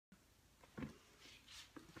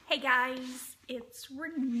Hey guys, it's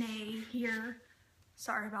Renee here.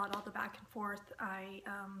 Sorry about all the back and forth.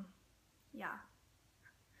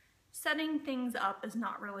 Setting things up is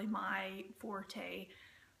not really my forte.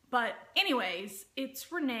 But anyways,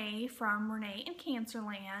 it's Renee from Renee in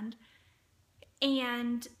Cancerland.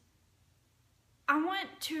 And I want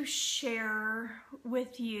to share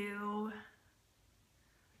with you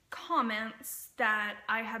comments that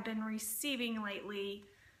I have been receiving lately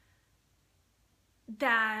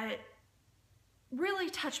that really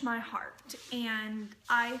touch my heart, and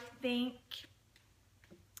I think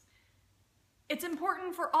it's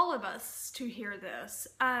important for all of us to hear this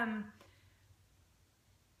and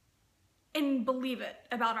believe it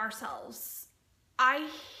about ourselves. I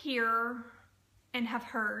hear and have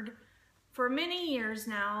heard for many years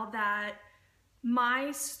now that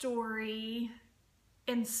my story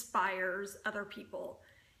inspires other people.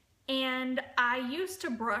 And I used to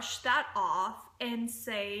brush that off and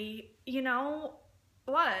say, you know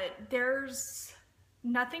what, there's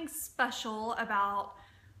nothing special about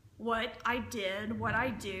what I did, what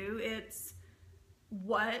I do. It's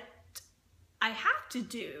what I have to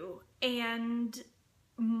do. And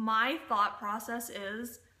my thought process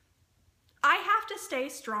is I have to stay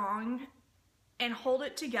strong and hold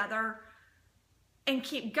it together and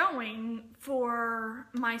keep going for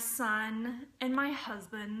my son and my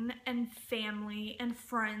husband and family and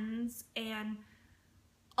friends and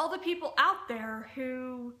all the people out there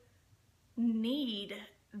who need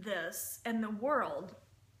this in the world.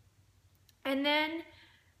 And then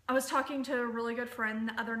I was talking to a really good friend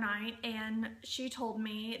the other night, and she told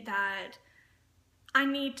me that I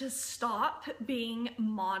need to stop being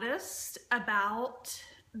modest about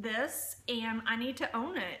this and I need to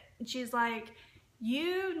own it. And she's like,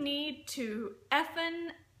 you need to effing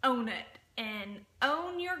own it and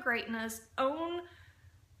own your greatness, own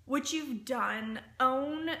what you've done,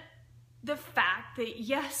 own the fact that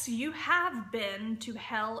yes, you have been to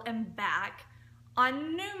hell and back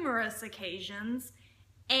on numerous occasions,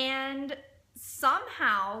 and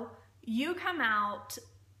somehow you come out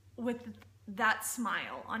with that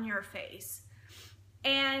smile on your face.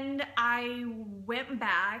 And I went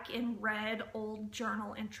back and read old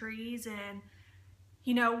journal entries, and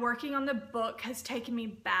you know, working on the book has taken me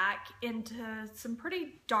back into some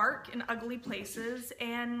pretty dark and ugly places.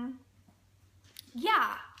 And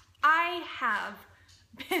yeah, I have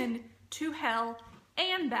been to hell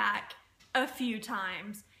and back a few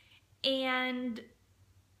times. And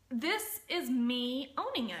this is me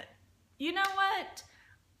owning it. You know what?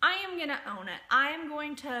 I am gonna own it. I am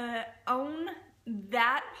going to own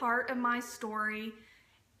that part of my story,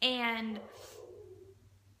 and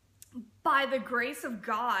by the grace of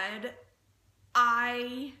God,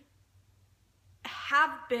 I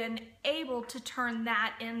have been able to turn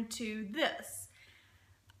that into this.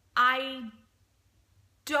 I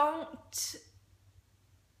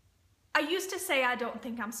used to say I don't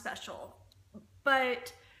think I'm special,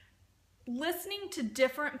 but listening to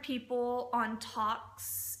different people on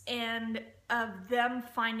talks and of them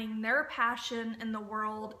finding their passion in the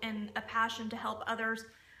world and a passion to help others,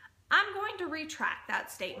 I'm going to retract that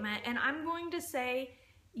statement, and I'm going to say,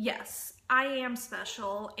 yes, I am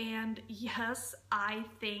special, and yes, I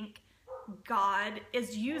think God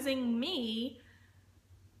is using me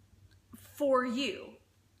for you.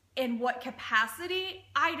 In what capacity,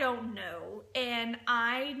 I don't know, and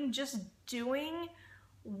I'm just doing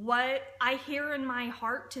what I hear in my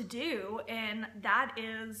heart to do, and that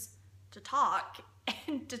is to talk,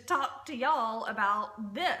 and to talk to y'all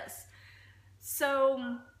about this.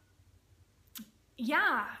 So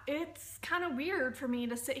yeah, it's kind of weird for me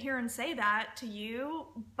to sit here and say that to you,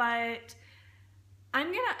 but I'm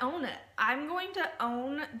gonna own it. I'm going to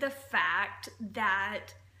own the fact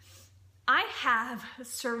that I have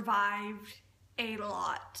survived a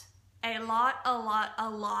lot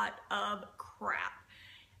of crap.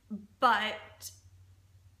 But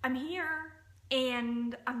I'm here,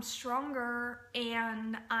 and I'm stronger,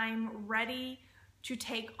 and I'm ready to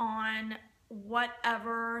take on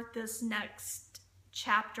whatever this next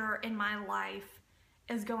chapter in my life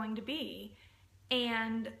is going to be.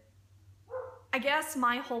 And I guess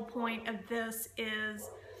my whole point of this is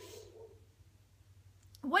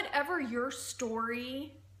whatever your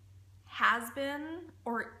story has been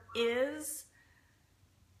or is,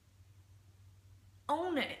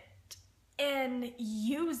 own it and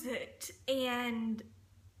use it, and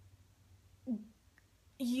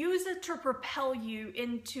use it to propel you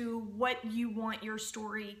into what you want your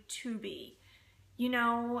story to be. You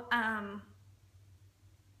know,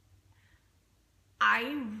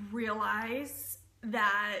 I realize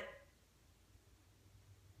that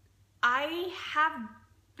I have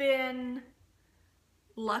been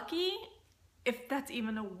lucky, if that's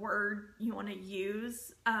even a word you want to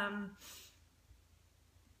use,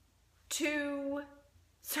 to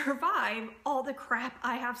survive all the crap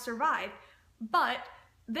I have survived. But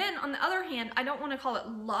then on the other hand, I don't want to call it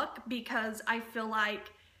luck, because I feel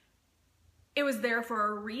like it was there for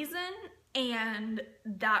a reason, and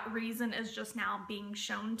that reason is just now being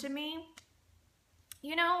shown to me.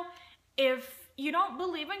 You know, if you don't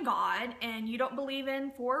believe in God and you don't believe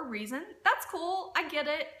in for a reason, that's cool. I get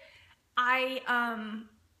it. I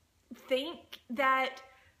think that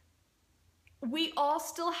we all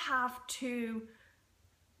still have to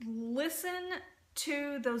listen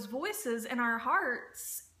to those voices in our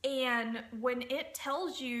hearts, and when it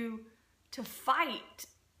tells you to fight,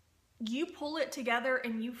 you pull it together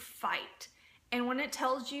and you fight. And when it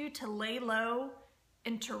tells you to lay low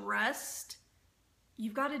and to rest,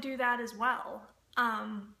 you've got to do that as well.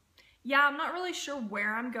 Yeah, I'm not really sure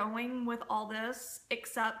where I'm going with all this,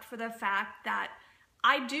 except for the fact that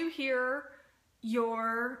I do hear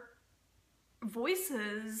your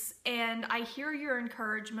voices, and I hear your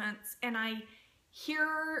encouragements, and I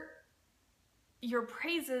hear your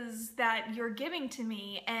praises that you're giving to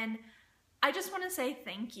me, and I just want to say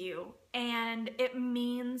thank you, and it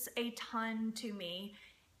means a ton to me.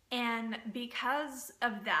 And because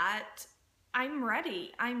of that, I'm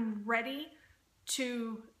ready. I'm ready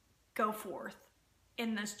to go forth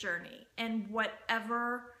in this journey, and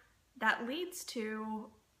whatever that leads to,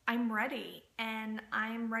 I'm ready, and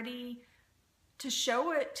I'm ready to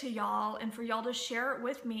show it to y'all and for y'all to share it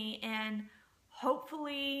with me, and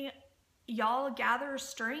hopefully y'all gather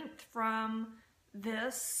strength from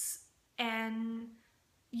this. And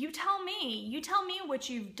you tell me what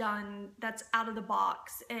you've done that's out of the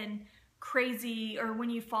box and crazy, or when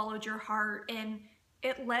you followed your heart and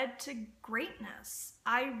it led to greatness.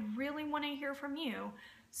 I really want to hear from you.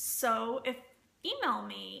 So email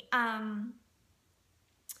me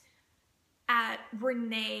at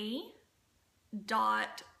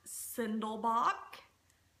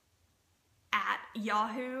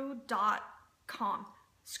renee.sindelbach@yahoo.com.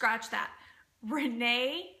 Scratch that.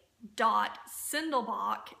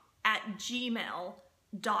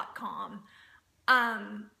 renee.sindelbach@gmail.com.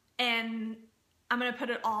 And I'm going to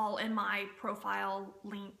put it all in my profile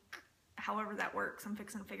link, however that works. I'm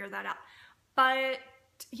fixing to figure that out. But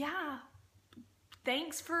yeah,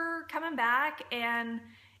 thanks for coming back. And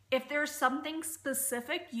if there's something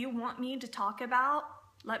specific you want me to talk about,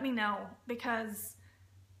 let me know, because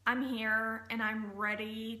I'm here and I'm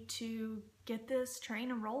ready to get this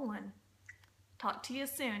train rolling. Talk to you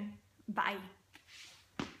soon. Bye.